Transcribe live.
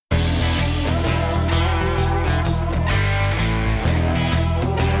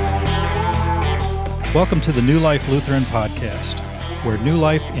Welcome to the New Life Lutheran Podcast, where new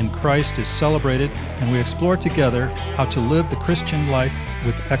life in Christ is celebrated and we explore together how to live the Christian life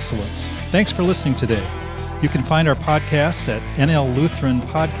with excellence. Thanks for listening today. You can find our podcasts at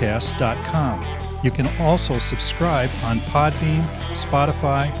nllutheranpodcast.com. You can also subscribe on Podbean,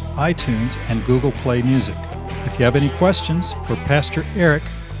 Spotify, iTunes, and Google Play Music. If you have any questions for Pastor Erik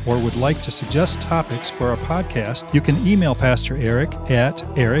or would like to suggest topics for a podcast, you can email Pastor Erik at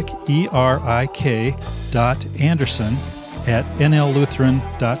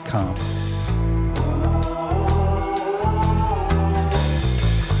erik.anderson@nllutheran.com.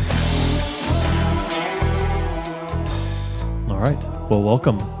 All right. Well,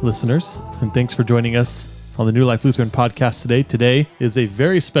 welcome, listeners, and thanks for joining us on the New Life Lutheran Podcast today. Today is a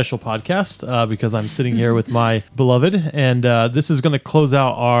very special podcast because I'm sitting here with my beloved, and this is going to close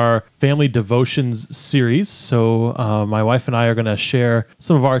out our family devotions series. So my wife and I are going to share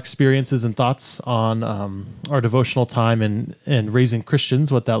some of our experiences and thoughts on our devotional time and raising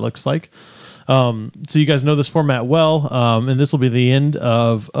Christians, what that looks like. So you guys know this format well, and this will be the end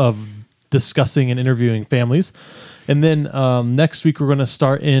of discussing and interviewing families. And then next week, we're going to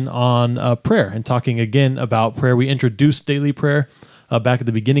start in on prayer and talking again about prayer. We introduced daily prayer back at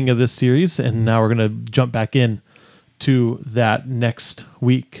the beginning of this series, and now we're going to jump back in to that next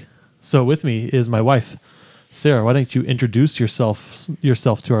week. So with me is my wife, Sara. Why don't you introduce yourself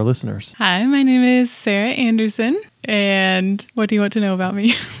to our listeners? Hi, my name is Sara Anderson, and what do you want to know about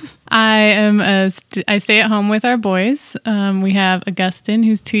me? I stay at home with our boys. We have Augustine,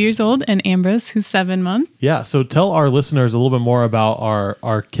 who's 2 years old, and Ambrose, who's 7 months. Yeah, so tell our listeners a little bit more about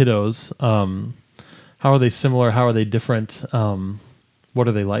our kiddos. How are they similar? How are they different? What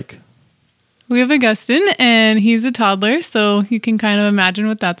are they like? We have Augustine, and he's a toddler, so you can kind of imagine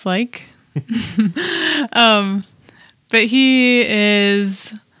what that's like. But he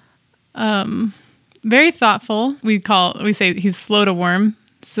is very thoughtful. We say he's slow to warm.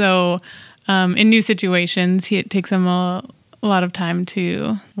 So in new situations, it takes him a lot of time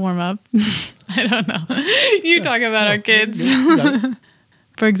to warm up. I don't know. You talk about our kids.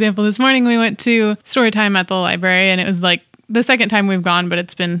 For example, this morning we went to story time at the library, and it was like the second time we've gone, but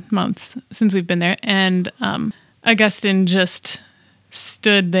it's been months since we've been there. And Augustine just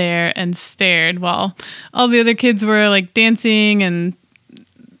stood there and stared while all the other kids were like dancing and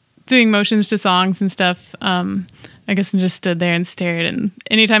doing motions to songs and stuff. Augustine just stood there and stared, and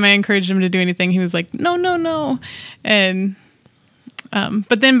anytime I encouraged him to do anything, he was like, no, no, no. And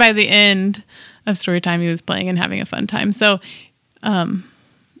but then by the end of story time, he was playing and having a fun time. So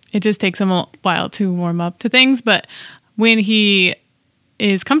it just takes him a while to warm up to things, but when he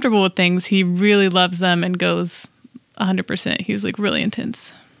is comfortable with things, he really loves them and goes 100%. He's like really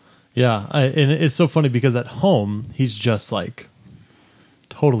intense. Yeah, and it's so funny because at home, he's just like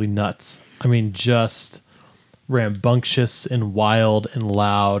totally nuts. I mean, just rambunctious and wild and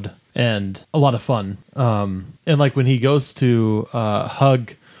loud and a lot of fun. And like when he goes to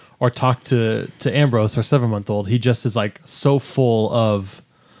hug or talk to Ambrose, our 7-month-old, he just is like so full of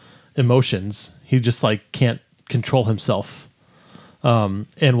emotions. He just like can't control himself,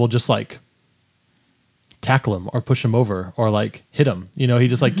 and will just like tackle him or push him over or like hit him. You know, he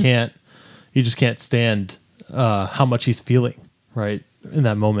just like can't stand how much he's feeling right in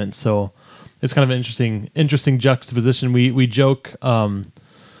that moment. So it's kind of an interesting juxtaposition. We joke and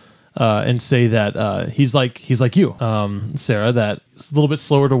say that he's like you, Sara, that it's a little bit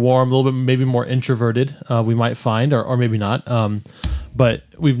slower to warm, a little bit maybe more introverted. We might find, or maybe not. But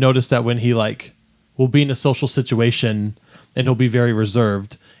we've noticed that when he like will be in a social situation and he'll be very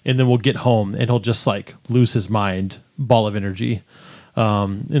reserved, and then we'll get home and he'll just like lose his mind, ball of energy.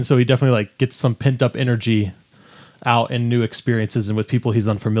 And so he definitely like gets some pent up energy out in new experiences and with people he's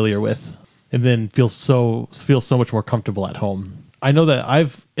unfamiliar with, and then feels so much more comfortable at home. I know that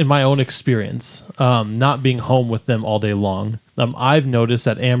I've, in my own experience, not being home with them all day long, I've noticed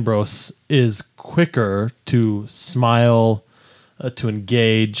that Ambrose is quicker to smile, to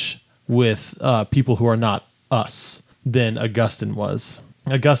engage with people who are not us than Augustine was.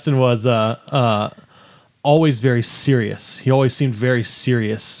 Augustine was always very serious. He always seemed very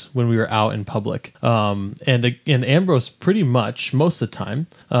serious when we were out in public. And Ambrose, pretty much most of the time,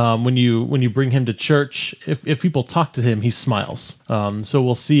 when you bring him to church, if people talk to him, he smiles. So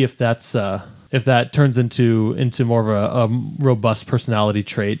we'll see if that turns into more of a robust personality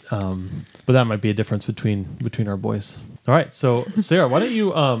trait. But that might be a difference between our boys. All right, so Sara, why don't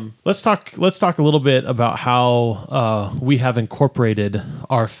you let's talk a little bit about how we have incorporated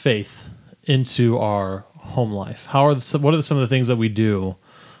our faith into our home life. What are some of the things that we do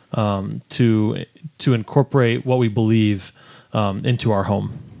to incorporate what we believe into our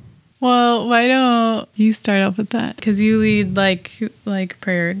home? Well, why don't you start off with that? Because you lead like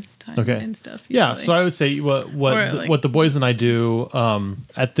prayer time and stuff. Yeah, usually. so I would say what the boys and I do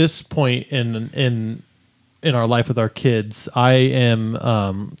at this point in our life with our kids, I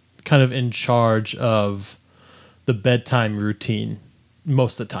am kind of in charge of the bedtime routine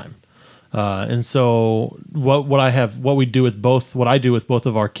most of the time. And so what I do with both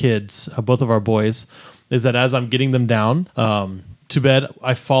of our kids, both of our boys, is that as I'm getting them down to bed,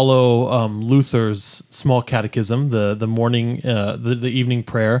 I follow Luther's small catechism, the morning, the evening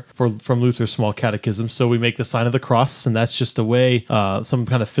prayer from Luther's small catechism. So we make the sign of the cross, and that's just a way, some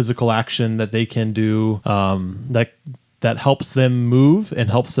kind of physical action that they can do that helps them move and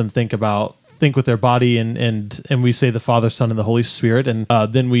helps them think with their body, and we say the Father, Son, and the Holy Spirit, and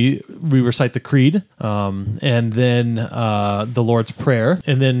then we recite the Creed, and then the Lord's Prayer,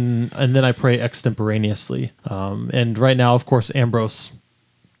 and then I pray extemporaneously. And right now, of course, Ambrose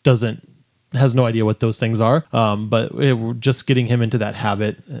has no idea what those things are, but just getting him into that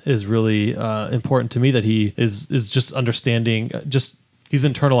habit is really important to me. That he is just understanding he's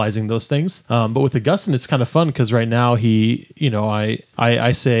internalizing those things. But with Augustine, it's kind of fun because right now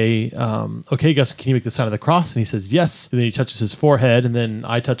I say, okay, Augustine, can you make the sign of the cross? And he says, yes. And then he touches his forehead, and then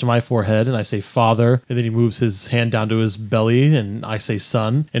I touch my forehead, and I say, Father. And then he moves his hand down to his belly, and I say,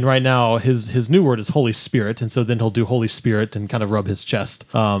 Son. And right now, his new word is Holy Spirit. And so then he'll do Holy Spirit and kind of rub his chest.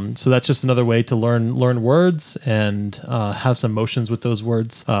 So that's just another way to learn words and have some motions with those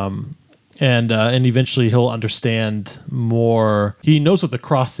words. And eventually he'll understand more. He knows what the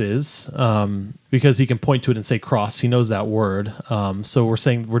cross is because he can point to it and say cross. He knows that word. So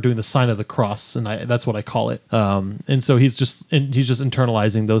we're doing the sign of the cross, and that's what I call it. And so he's just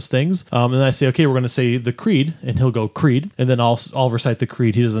internalizing those things. And then I say, okay, we're going to say the Creed, and he'll go Creed, and then I'll recite the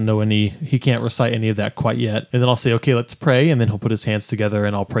Creed. He doesn't know he can't recite any of that quite yet. And then I'll say, okay, let's pray, and then he'll put his hands together,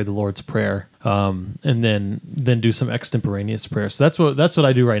 and I'll pray the Lord's Prayer. And then do some extemporaneous prayer. So that's what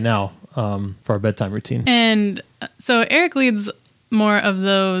I do right now for our bedtime routine. And so Eric leads more of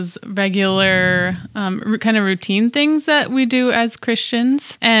those regular kind of routine things that we do as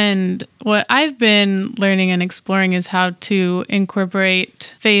Christians. And what I've been learning and exploring is how to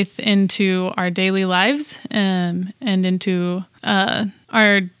incorporate faith into our daily lives and into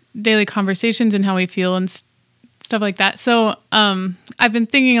our daily conversations and how we feel and stuff like that. So I've been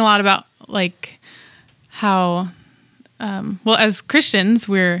thinking a lot about how, as Christians,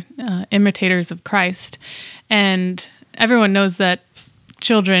 we're imitators of Christ, and everyone knows that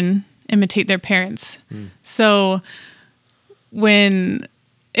children imitate their parents. So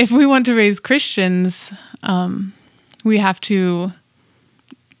if we want to raise Christians, all we have to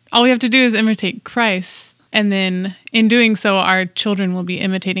do is imitate Christ, and then in doing so, our children will be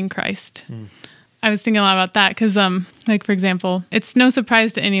imitating Christ. I was thinking a lot about that because, for example, it's no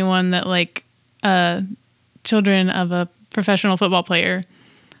surprise to anyone that children of a professional football player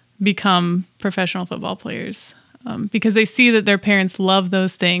become professional football players because they see that their parents love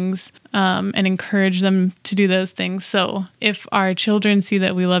those things and encourage them to do those things. So if our children see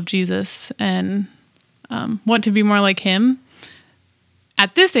that we love Jesus and want to be more like him,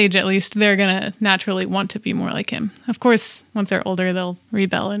 at this age at least, they're going to naturally want to be more like him. Of course, once they're older, they'll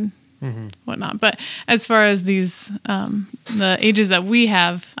rebel and whatnot. But as far as the ages that we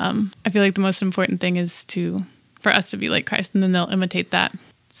have, I feel like the most important thing is for us to be like Christ, and then they'll imitate that.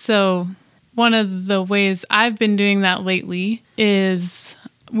 So one of the ways I've been doing that lately is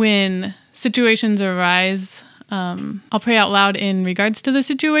when situations arise, I'll pray out loud in regards to the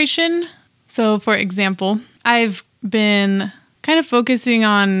situation. So for example, I've been kind of focusing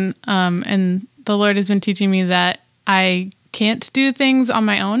on, and the Lord has been teaching me that I can't do things on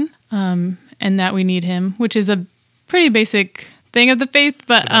my own. And that we need him, which is a pretty basic thing of the faith,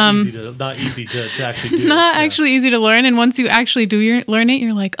 but not easy to actually do. Not actually easy to learn. And once you actually learn it,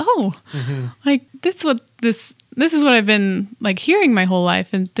 you're like, oh, this is what I've been hearing my whole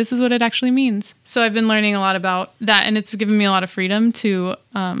life, and this is what it actually means. So I've been learning a lot about that, and it's given me a lot of freedom to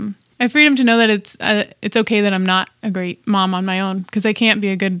know that it's okay that I'm not a great mom on my own, because I can't be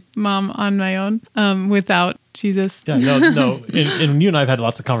a good mom on my own without Jesus. Yeah, no. And you and I have had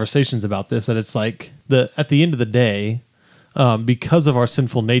lots of conversations about this, that it's at the end of the day, because of our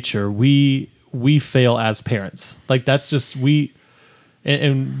sinful nature, we fail as parents. That's just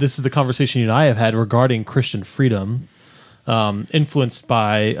and this is the conversation you and I have had regarding Christian freedom, influenced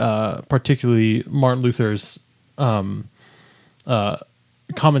by particularly Martin Luther's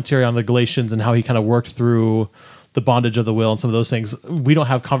commentary on the Galatians and how he kind of worked through the bondage of the will and some of those things. We don't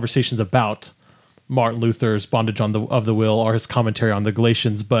have conversations about Martin Luther's bondage of the will or his commentary on the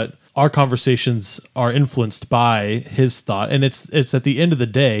Galatians, but our conversations are influenced by his thought. And it's at the end of the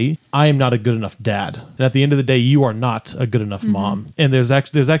day, I am not a good enough dad. And at the end of the day, you are not a good enough mom. And there's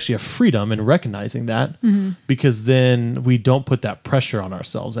actually a freedom in recognizing that, because then we don't put that pressure on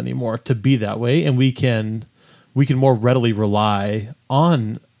ourselves anymore to be that way. And we can more readily rely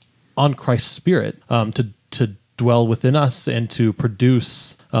on Christ's Spirit to dwell within us and to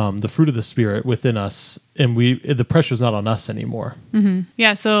produce the fruit of the Spirit within us, and the pressure's not on us anymore.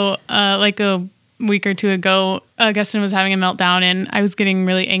 Yeah. So like a week or two ago, Augustine was having a meltdown, and I was getting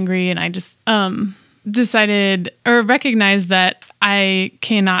really angry, and I just decided or recognized that I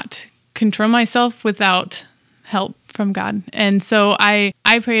cannot control myself without help from God. And so I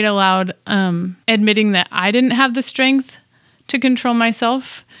prayed aloud, admitting that I didn't have the strength to control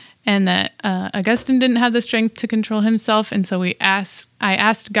myself, and that Augustine didn't have the strength to control himself. And so I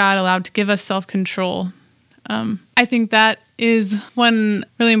asked God aloud to give us self-control. I think that is one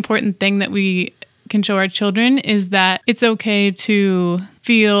really important thing that we can show our children, is that it's okay to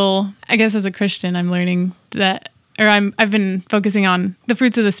feel, I guess as a Christian, I'm learning that, or I've been focusing on the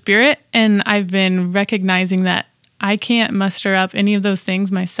fruits of the Spirit, and I've been recognizing that I can't muster up any of those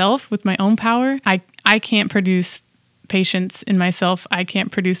things myself with my own power. I can't produce patience in myself. I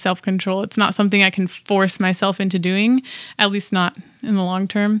can't produce self-control. It's not something I can force myself into doing, at least not in the long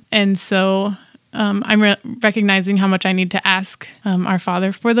term. And so I'm recognizing how much I need to ask our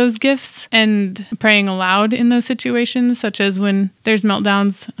Father for those gifts, and praying aloud in those situations, such as when there's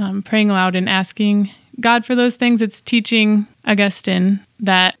meltdowns, praying aloud and asking God for those things. It's teaching Augustine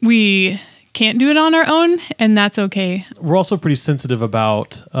that we can't do it on our own, and that's okay. We're also pretty sensitive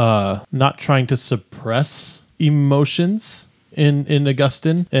about not trying to suppress emotions in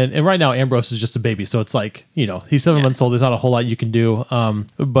Augustine. And right now Ambrose is just a baby, so it's like, he's 7 months old. There's not a whole lot you can do.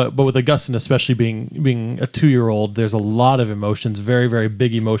 But with Augustine, especially being a 2-year-old, there's a lot of emotions, very, very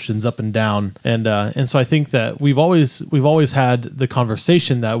big emotions up and down. And so I think that we've always had the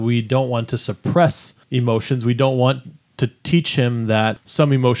conversation that we don't want to suppress emotions. We don't want to teach him that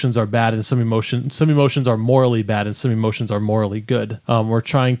some emotions are bad and some emotions are morally bad and some emotions are morally good. We're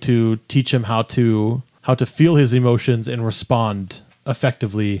trying to teach him how to feel his emotions and respond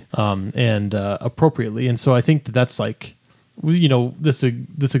effectively and appropriately. And so I think that's like, this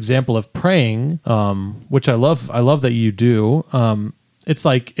example of praying, which I love that you do. It's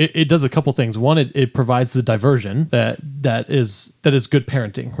like it does a couple things. One, it provides the diversion that is good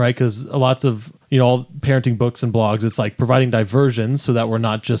parenting, right? Because lots of all parenting books and blogs, it's like providing diversion so that we're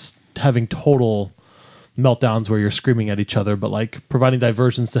not just having total meltdowns where you're screaming at each other, but like providing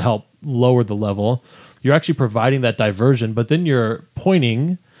diversions to help lower the level. You're actually providing that diversion, but then you're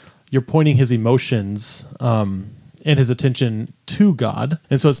pointing his emotions and his attention to God.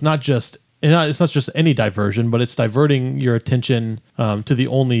 And so it's not just any diversion, but it's diverting your attention to the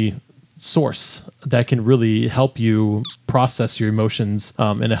only source that can really help you process your emotions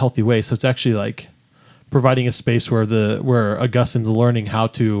in a healthy way. So it's actually like providing a space where Augustine's learning how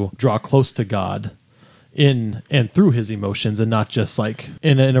to draw close to God in and through his emotions, and not just like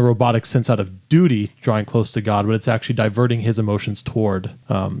in a robotic sense out of duty drawing close to God, but it's actually diverting his emotions toward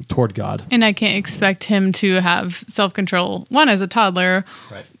God. And I can't expect him to have self-control, one, as a toddler,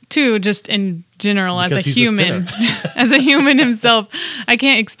 right. Two, just in general, because as a human, as a human himself. I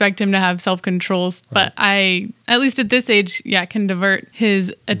can't expect him to have self-control, but right. At least at this age, can divert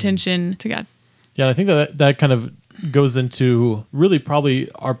his attention to God. Yeah, I think that kind of goes into really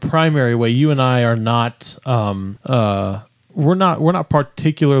probably our primary way. You and I are not we're not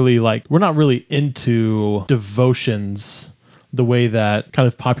particularly we're not really into devotions the way that kind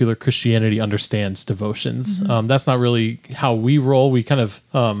of popular Christianity understands devotions. Mm-hmm. That's not really how we roll. We kind of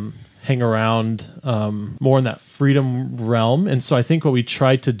hang around more in that freedom realm. And so I think what we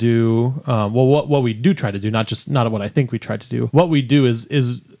try to do, what we do try to do, not what I think we try to do, what we do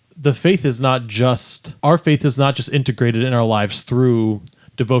is our faith is not just integrated in our lives through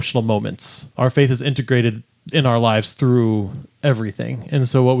devotional moments. Our faith is integrated in our lives through everything. And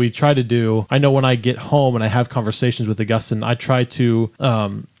so what we try to do, I know when I get home and I have conversations with Augustine, I try to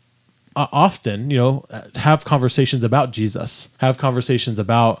often, have conversations about Jesus, have conversations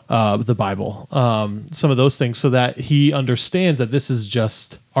about the Bible, some of those things, so that he understands that this is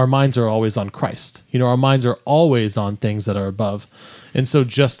just, our minds are always on Christ. Our minds are always on things that are above. And so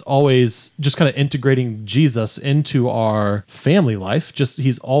just kind of integrating Jesus into our family life,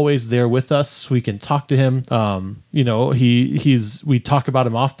 he's always there with us. We can talk to him. We talk about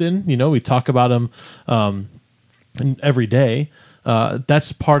him often, we talk about him every day.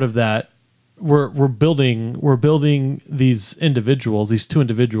 That's part of that we're building these individuals, these two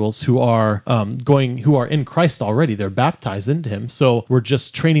individuals who are who are in Christ already. They're baptized into Him. So we're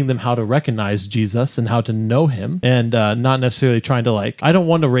just training them how to recognize Jesus and how to know Him, and not necessarily trying to I don't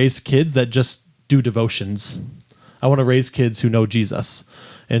want to raise kids that just do devotions. I want to raise kids who know Jesus,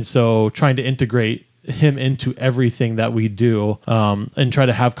 and so trying to integrate Him into everything that we do, and try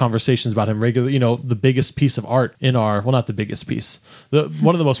to have conversations about Him regularly. The biggest piece of art in not the biggest piece,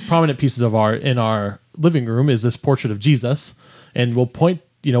 one of the most prominent pieces of art in our living room is this portrait of Jesus, and we'll point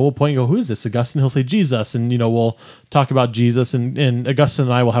and go, who is this, Augustine? He'll say Jesus, and we'll talk about Jesus, and Augustine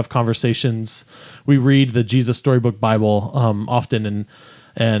and I will have conversations. We read the Jesus Storybook Bible often,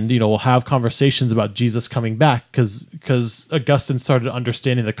 and we'll have conversations about Jesus coming back, because Augustine started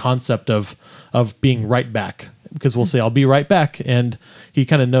understanding the concept of being right back, because we'll say, I'll be right back, and he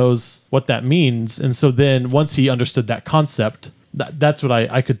kind of knows what that means. And so then once he understood that concept, that's what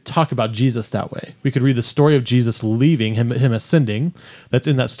I could talk about Jesus that way. We could read the story of Jesus leaving, him ascending, that's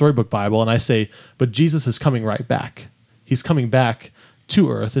in that Storybook Bible, and I say, but Jesus is coming right back. He's coming back to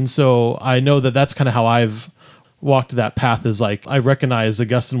earth. And so I know that that's kind of how I've walked that path, is I recognize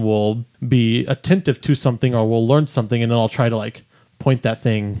Augustine will be attentive to something, or will learn something, and then I'll try to point that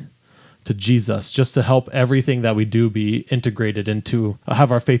thing to Jesus, just to help everything that we do be integrated into,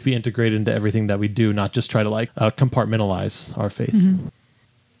 have our faith be integrated into everything that we do, not just try to compartmentalize our faith. Mm-hmm.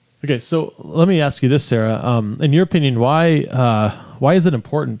 Okay, so let me ask you this, Sarah. In your opinion, why is it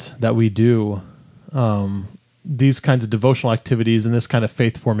important that we do these kinds of devotional activities and this kind of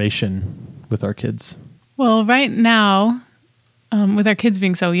faith formation with our kids? Well, right now, with our kids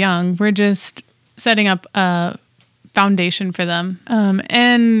being so young, we're just setting up a foundation for them.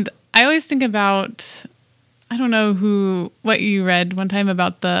 And I always think about, I don't know what you read one time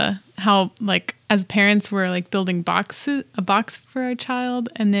about how as parents we're building a box for our child,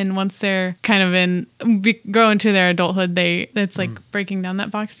 and then once they're kind of grow into their adulthood, it's breaking down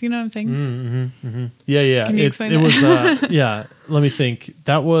that box. You know what I'm saying? Mm-hmm, mm-hmm. Yeah. Can you explain it was yeah. Let me think.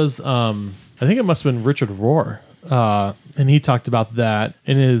 That was I think it must have been Richard Rohr, and he talked about that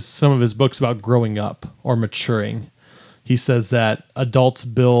in some of his books about growing up or maturing. He says that adults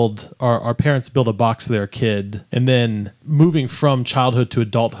our parents build a box for their kid, and then moving from childhood to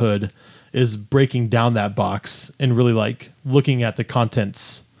adulthood is breaking down that box and really looking at the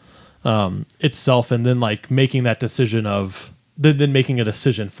contents itself, and then making that decision then making a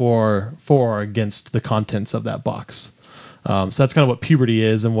decision for or against the contents of that box. So that's kind of what puberty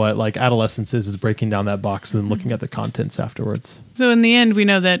is, and what adolescence is breaking down that box and then looking at the contents afterwards. So in the end, we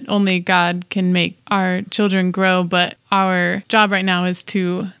know that only God can make our children grow, but our job right now is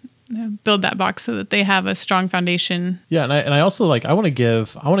to build that box so that they have a strong foundation. Yeah, and I also I want to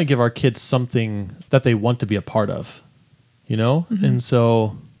give our kids something that they want to be a part of, Mm-hmm. And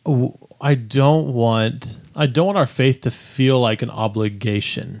so I don't want our faith to feel like an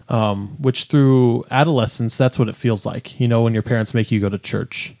obligation, which through adolescence, that's what it feels like, when your parents make you go to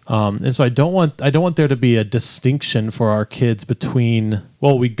church. And so I don't want there to be a distinction for our kids between,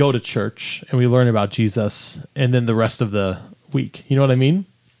 we go to church and we learn about Jesus, and then the rest of the week. You know what I mean?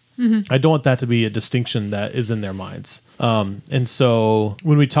 Mm-hmm. I don't want that to be a distinction that is in their minds. And so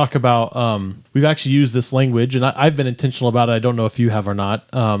when we talk about, we've actually used this language, and I've been intentional about it. I don't know if you have or not.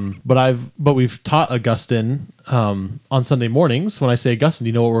 But we've taught Augustine on Sunday mornings. When I say, Augustine, do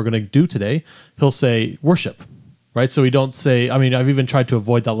you know what we're going to do today? He'll say worship, right? So we don't say, I've even tried to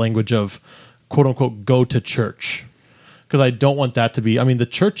avoid that language of quote unquote, go to church. Because I don't want that to be, the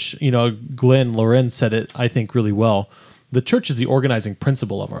church, Glenn Lorenz said it, I think, really well. The church is the organizing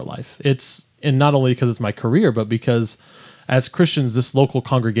principle of our life. And not only because it's my career, but because as Christians, this local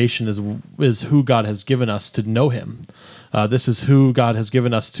congregation is who God has given us to know Him. This is who God has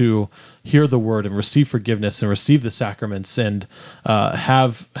given us to hear the word and receive forgiveness and receive the sacraments and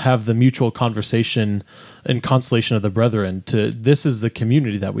have the mutual conversation and consolation of the brethren. This is the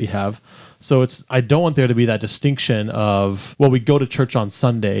community that we have. So I don't want there to be that distinction of, we go to church on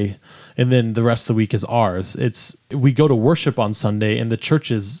Sunday and then the rest of the week is ours. We go to worship on Sunday, and the church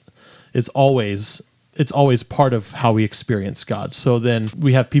is always part of how we experience God. So then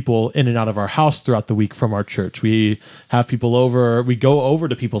we have people in and out of our house throughout the week from our church. We have people over. We go over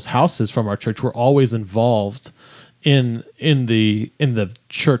to people's houses from our church. We're always involved in the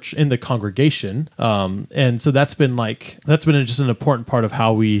church, in the congregation, and so that's been just an important part of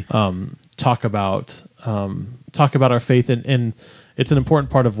how we talk about our faith, and it's an important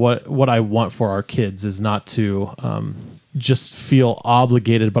part of what I want for our kids is not to just feel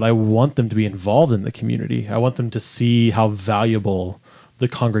obligated, but I want them to be involved in the community. I want them to see how valuable the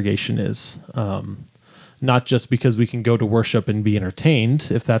congregation is, not just because we can go to worship and be entertained,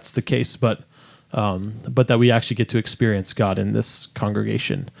 if that's the case, but but that we actually get to experience God in this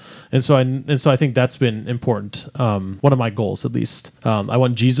congregation. And so I think that's been important. One of my goals, at least. I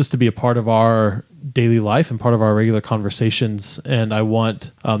want Jesus to be a part of our daily life and part of our regular conversations. And I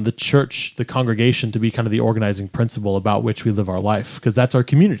want the church, the congregation, to be kind of the organizing principle about which we live our life, because that's our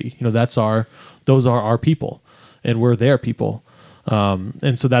community. Those are our people, and we're their people.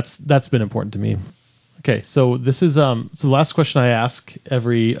 And so that's been important to me. Okay, so this is so the last question I ask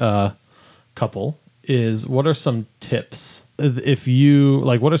every couple is, what are some tips if you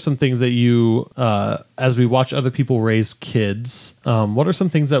what are some things that you as we watch other people raise kids, what are some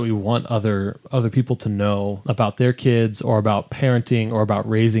things that we want other people to know about their kids, or about parenting, or about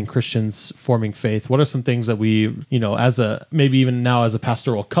raising Christians, forming faith? What are some things that we, as a, maybe even now as a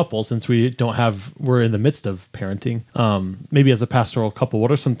pastoral couple, since we're in the midst of parenting, maybe as a pastoral couple,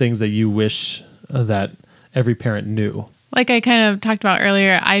 what are some things that you wish that every parent knew? Like I kind of talked about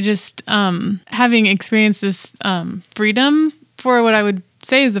earlier, I just, having experienced this freedom for what I would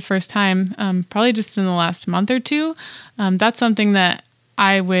say is the first time, probably just in the last month or two, that's something that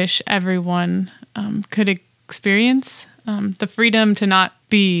I wish everyone could experience, the freedom to not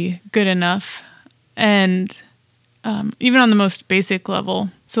be good enough, and even on the most basic level.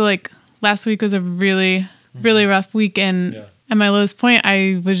 So like last week was a really, really rough week, and at my lowest point,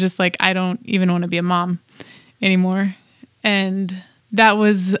 I was just like, I don't even want to be a mom anymore. And that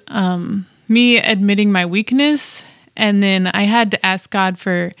was me admitting my weakness. And then I had to ask God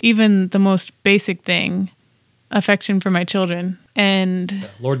for even the most basic thing, affection for my children. And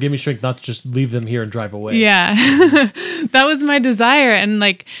Lord, give me strength not to just leave them here and drive away. Yeah, that was my desire. And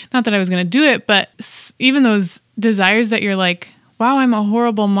not that I was going to do it, but even those desires that you're like, wow, I'm a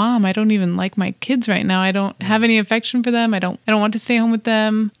horrible mom. I don't even like my kids right now. I don't have any affection for them. I don't want to stay home with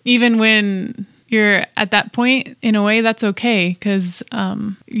them. Even when you're at that point, in a way, that's okay, because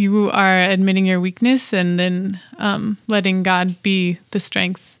you are admitting your weakness and then letting God be the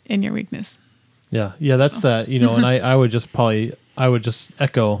strength in your weakness. Yeah, that's that. And I would just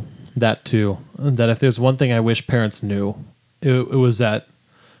echo that too. That if there's one thing I wish parents knew, it was that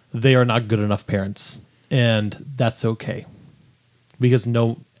they are not good enough parents, and that's okay, because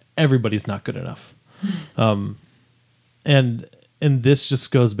everybody's not good enough. And this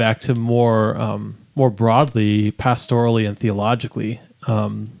just goes back to more broadly, pastorally and theologically,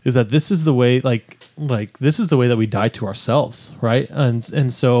 is that this is the way, this is the way that we die to ourselves, right?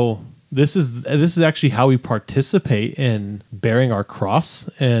 And so this is actually how we participate in bearing our cross,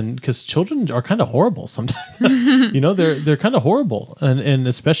 and because children are kind of horrible sometimes, they're kind of horrible, and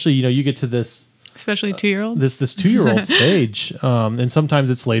especially you get to this. Especially 2-year-olds. This 2-year-old stage, and sometimes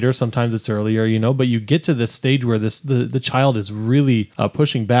it's later, sometimes it's earlier, but you get to this stage where the child is really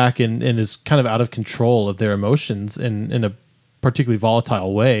pushing back and is kind of out of control of their emotions in a particularly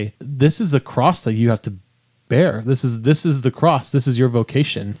volatile way. This is a cross that you have to bear. This is the cross. This is your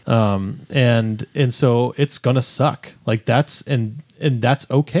vocation, and so it's gonna suck. That's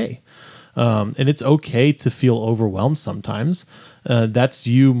okay. And it's okay to feel overwhelmed sometimes. That's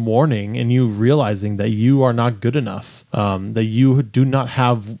you mourning and you realizing that you are not good enough, that you do not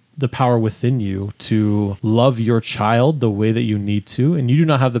have the power within you to love your child the way that you need to, and you do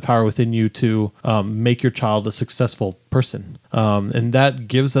not have the power within you to make your child a successful person. And that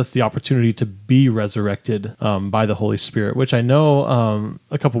gives us the opportunity to be resurrected by the Holy Spirit, which I know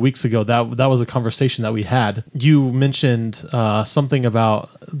a couple weeks ago that was a conversation that we had. You mentioned something about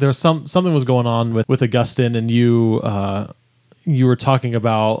something was going on with Augustine, and you were talking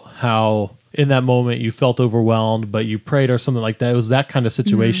about how in that moment you felt overwhelmed, but you prayed or something like that. It was that kind of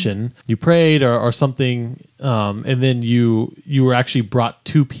situation. Mm-hmm. You prayed or something, and then you were actually brought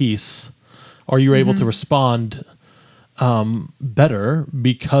to peace, or you were able to respond better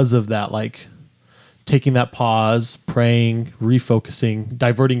because of that, taking that pause, praying, refocusing,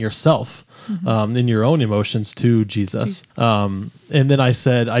 diverting yourself in your own emotions to Jesus. And then I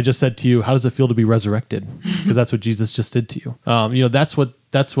just said to you, how does it feel to be resurrected? Because that's what Jesus just did to you. That's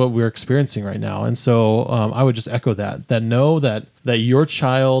what we're experiencing right now. And so I would just echo that know that your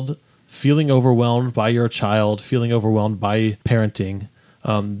child, feeling overwhelmed by your child, feeling overwhelmed by parenting,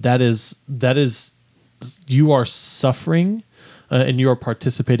 that is you are suffering, and you are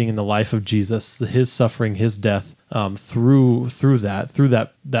participating in the life of Jesus, his suffering, his death, through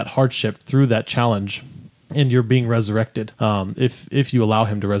that hardship, through that challenge, and you're being resurrected. If you allow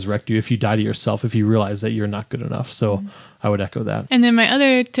him to resurrect you, if you die to yourself, if you realize that you're not good enough. So I would echo that. And then my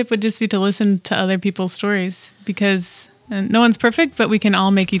other tip would just be to listen to other people's stories, because no one's perfect, but we can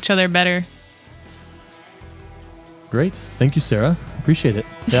all make each other better. Great. Thank you, Sarah. Appreciate it.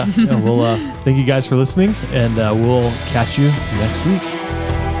 Yeah. We'll thank you guys for listening, and we'll catch you next week.